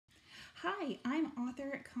I'm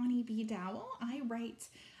author Connie B. Dowell. I write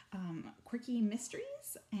quirky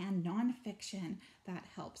mysteries and nonfiction that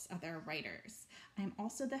helps other writers. I'm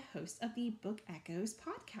also the host of the Book Echoes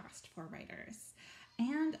podcast for writers.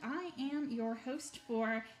 And I am your host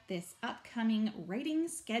for this upcoming writing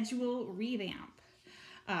schedule revamp.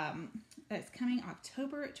 It's coming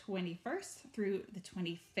October 21st through the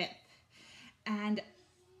 25th. And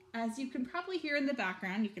as you can probably hear in the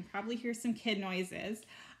background, you can probably hear some kid noises.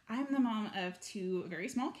 I'm the mom of two very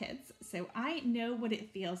small kids, so I know what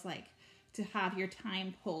it feels like to have your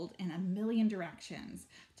time pulled in a million directions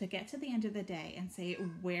to get to the end of the day and say,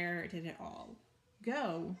 where did it all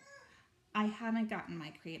go? I haven't gotten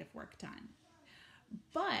my creative work done.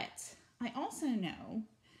 But I also know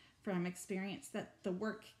from experience that the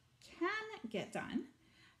work can get done,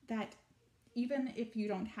 that even if you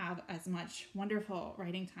don't have as much wonderful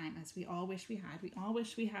writing time as we all wish we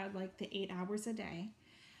had like the 8 hours a day,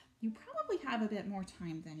 you probably have a bit more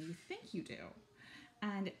time than you think you do.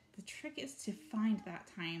 And the trick is to find that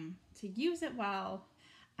time, to use it well,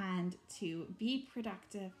 and to be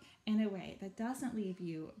productive in a way that doesn't leave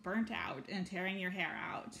you burnt out and tearing your hair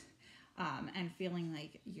out and feeling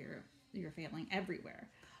like you're failing everywhere.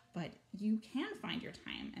 But you can find your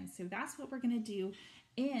time. And so that's what we're going to do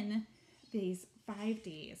in these 5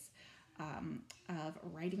 days of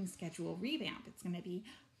writing schedule revamp. It's going to be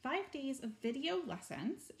 5 days of video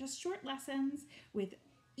lessons, just short lessons with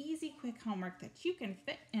easy, quick homework that you can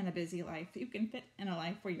fit in a busy life. You can fit in a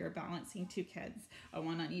life where you're balancing two kids,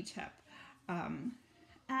 one on each hip.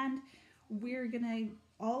 And we're going to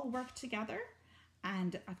all work together.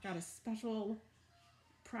 And I've got a special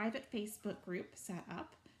private Facebook group set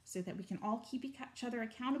up so that we can all keep each other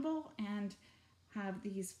accountable and have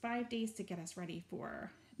these 5 days to get us ready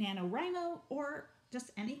for NaNoWriMo or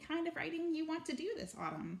just any kind of writing you want to do this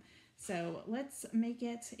autumn. So let's make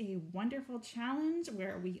it a wonderful challenge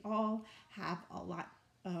where we all have a lot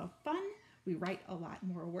of fun, we write a lot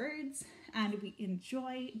more words, and we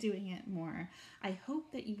enjoy doing it more. I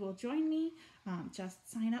hope that you will join me. Just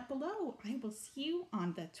sign up below. I will see you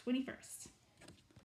on the 21st.